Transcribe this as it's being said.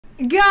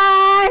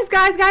Guys!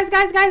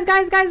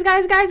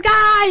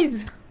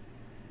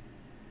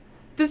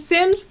 The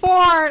Sims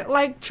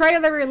 4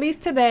 trailer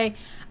released today.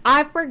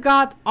 I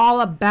forgot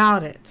all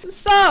about it.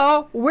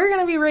 So we're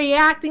gonna be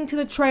reacting to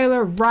the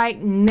trailer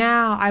right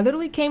now. I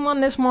literally came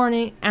on this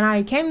morning and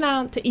I came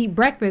down to eat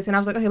breakfast and I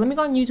was like, okay, let me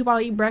go on YouTube while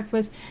I eat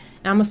breakfast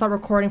and I'm gonna start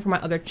recording for my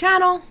other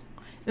channel.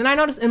 And I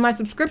noticed in my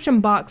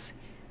subscription box,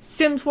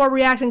 Sims 4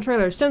 reaction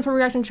trailer, Sims 4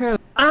 reaction trailer.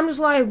 I'm just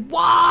like,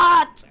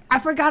 what? I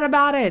forgot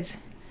about it.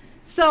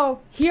 So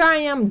here I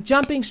am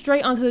jumping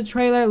straight onto the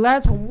trailer.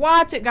 Let's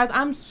watch it, guys.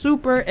 I'm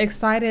super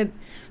excited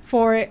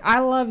for it. I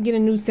love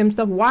getting new Sim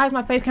stuff. Why is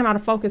my face coming out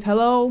of focus?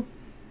 Hello?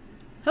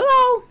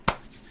 Hello?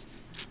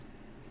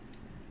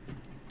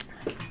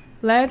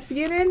 Let's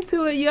get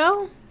into it,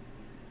 yo.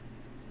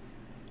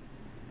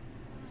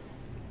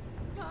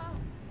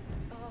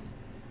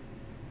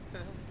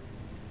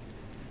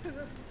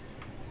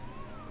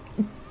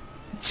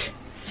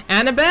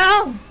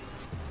 Annabelle?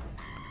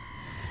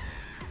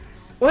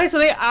 Wait, so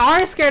they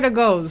are scared of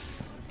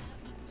ghosts.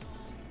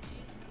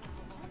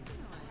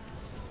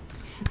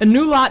 A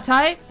new lot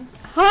type?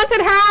 Haunted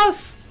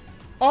house!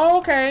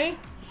 Okay.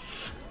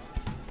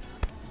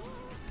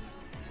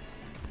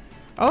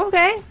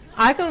 Okay.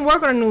 I can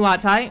work on a new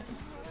lot type.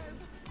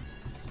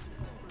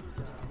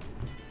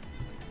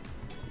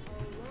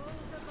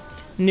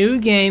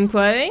 New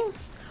gameplay.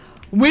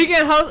 We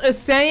can host a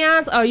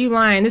seance? Oh, you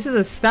lying. This is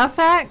a stuff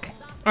pack?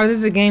 Or this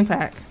is a game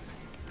pack?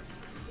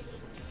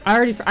 I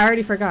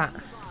already forgot.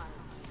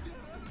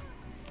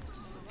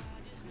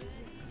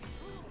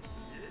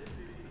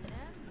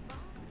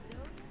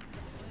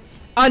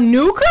 A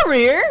new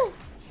career?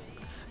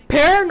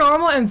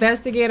 Paranormal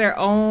investigator.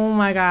 Oh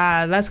my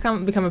god. Let's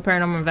become a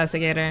paranormal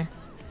investigator.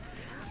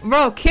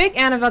 Bro, kick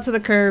Annabelle to the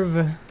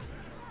curb.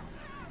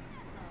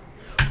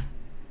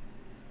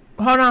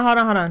 Hold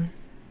on.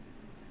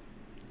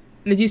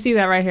 Did you see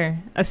that right here?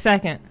 A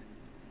second.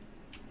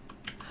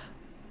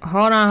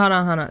 Hold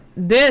on.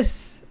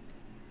 This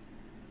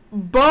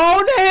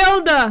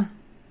BONEHILDA.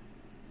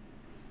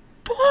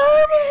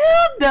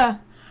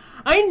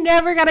 I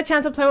never got a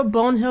chance to play with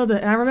BONEHILDA,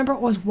 and I remember I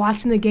was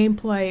watching the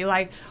gameplay.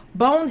 Like,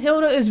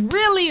 BONEHILDA is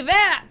really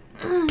that.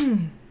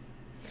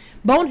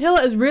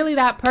 BONEHILDA is really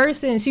that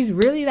person. She's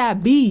really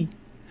that bee,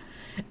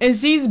 and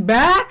she's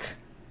back.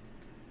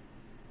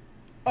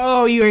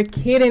 Oh, you are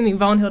kidding me!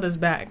 BONEHILDA's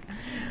back.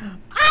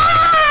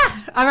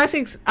 Ah! I'm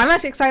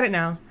actually excited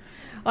now.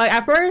 Like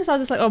at first, I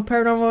was just like, oh,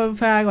 paranormal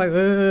pack, like,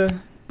 ugh.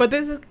 But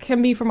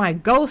can be for my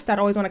ghosts that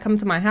always want to come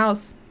to my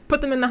house.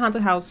 Put them in the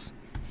haunted house.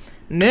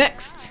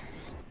 Next.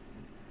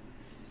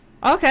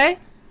 Okay.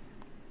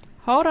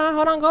 Hold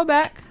on, go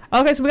back.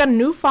 Okay, so we got a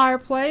new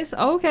fireplace.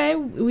 Okay,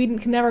 we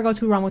can never go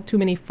too wrong with too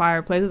many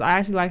fireplaces. I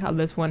actually like how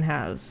this one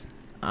has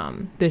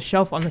this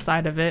shelf on the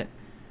side of it.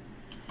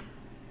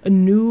 A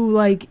new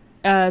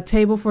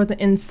table for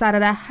the inside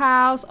of the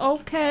house.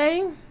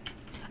 Okay.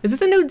 Is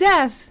this a new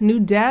desk? New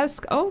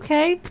desk.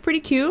 Okay, pretty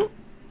cute.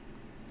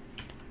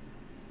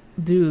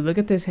 Dude, look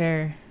at this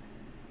hair.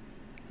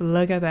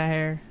 Look at that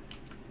hair.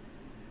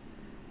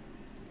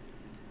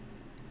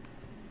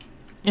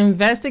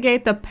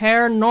 Investigate the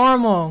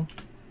paranormal.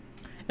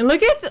 And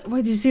look at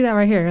wait, did you see that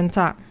right here on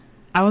top?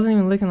 I wasn't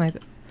even looking like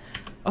that.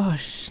 Oh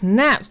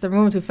snaps, they're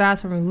moving too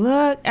fast for me.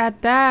 Look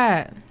at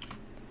that.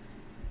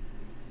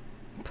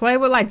 Play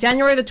with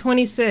January the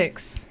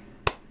 26th.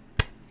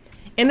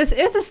 And this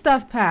is a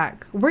stuff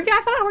pack. I feel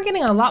like we're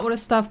getting a lot with a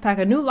stuff pack.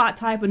 A new lot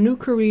type, a new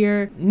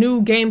career,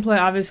 new gameplay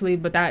obviously,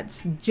 but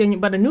that's genuine.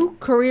 But a new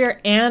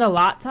career and a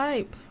lot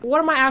type. What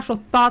are my actual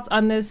thoughts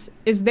on this?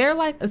 Is there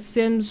a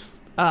Sims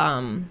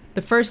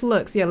the first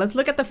looks? Yeah, let's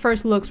look at the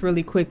first looks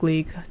really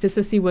quickly just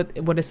to see what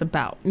it's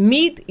about.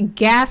 Meet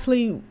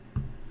Ghastly.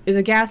 Is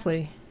it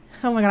Ghastly?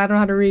 Oh my god, I don't know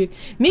how to read.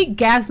 Meet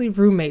Ghastly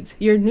roommates.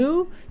 You're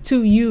new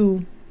to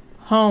you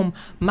home.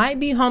 Might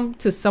be home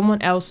to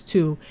someone else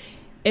too.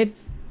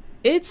 If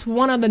it's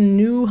one of the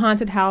new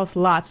haunted house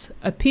lots,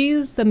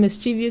 appease the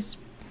mischievous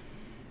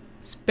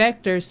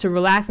specters to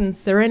relax in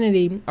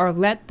serenity or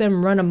let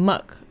them run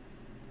amok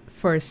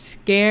for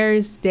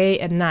scares day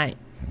and night.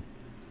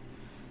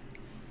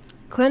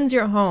 Cleanse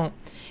your home.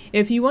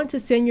 If you want to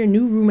send your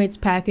new roommates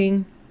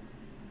packing,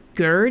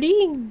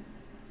 Gertie?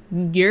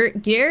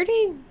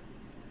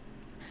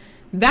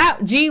 That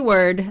G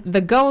word,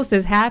 the ghost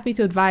is happy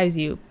to advise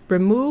you.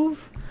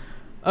 Remove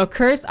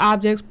accursed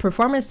objects,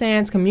 perform a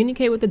seance,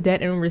 communicate with the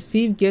dead, and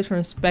receive gifts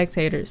from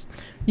spectators.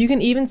 You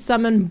can even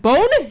summon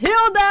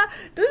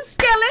BONEHILDA, the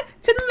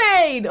skeleton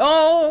maid.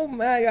 Oh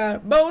my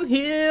god,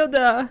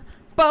 BONEHILDA.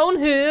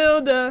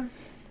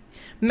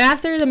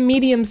 Master the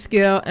medium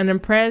skill and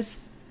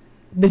impress.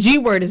 The G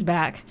word is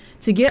back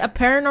to get a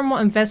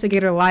paranormal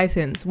investigator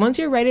license. Once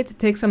you're ready to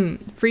take some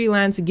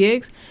freelance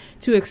gigs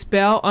to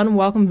expel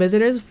unwelcome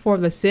visitors for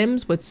the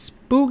Sims with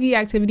spooky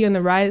activity on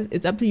the rise,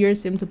 it's up to your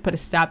Sim to put a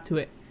stop to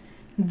it.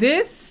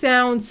 This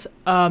sounds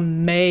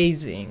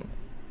amazing.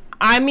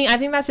 I mean, I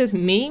think that's just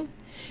me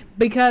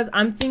because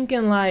I'm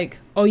thinking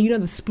oh,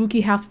 the spooky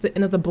house at the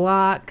end of the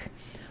block.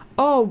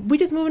 oh, we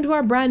just moved into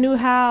our brand new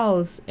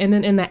house. And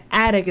then in the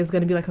attic is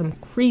going to be like some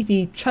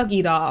creepy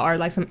Chucky doll or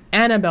like some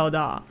Annabelle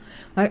doll.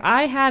 Like,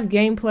 I have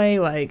gameplay,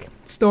 like,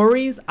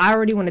 stories I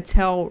already want to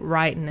tell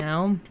right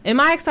now. Am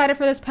I excited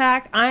for this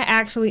pack? I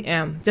actually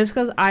am. Just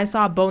because I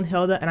saw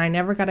Bonehilda and I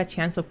never got a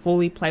chance to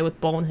fully play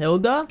with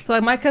Bonehilda. So,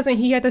 like, my cousin,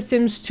 he had The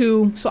Sims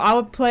 2. So, I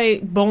would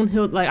play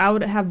Bonehilda. Like, I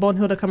would have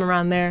Bonehilda come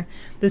around there.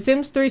 The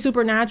Sims 3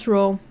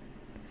 Supernatural,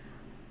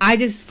 I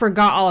just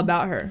forgot all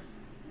about her.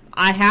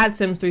 I had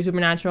Sims 3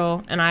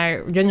 Supernatural and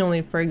I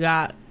genuinely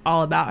forgot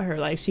all about her.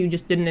 Like, she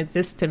just didn't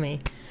exist to me.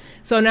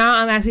 So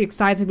now I'm actually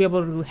excited to be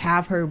able to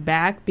have her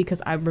back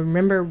because I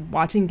remember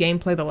watching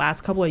gameplay the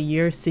last couple of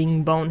years,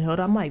 seeing Bonehilda.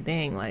 I'm like,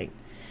 dang, like,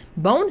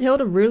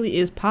 Bonehilda really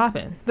is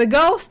popping. The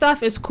ghost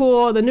stuff is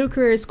cool, the new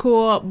career is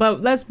cool, but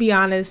let's be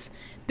honest,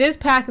 this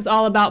pack is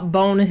all about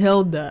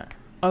Bonehilda,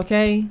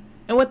 okay?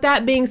 And with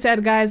that being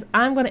said, guys,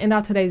 I'm going to end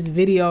out today's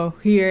video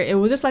here. It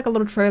was just like a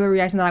little trailer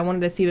reaction that I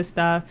wanted to see the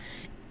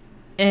stuff.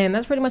 And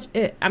that's pretty much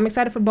it. I'm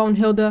excited for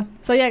Bonehilda.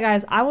 So yeah,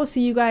 guys, I will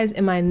see you guys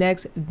in my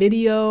next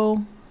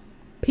video.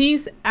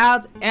 Peace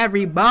out,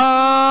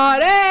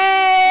 everybody!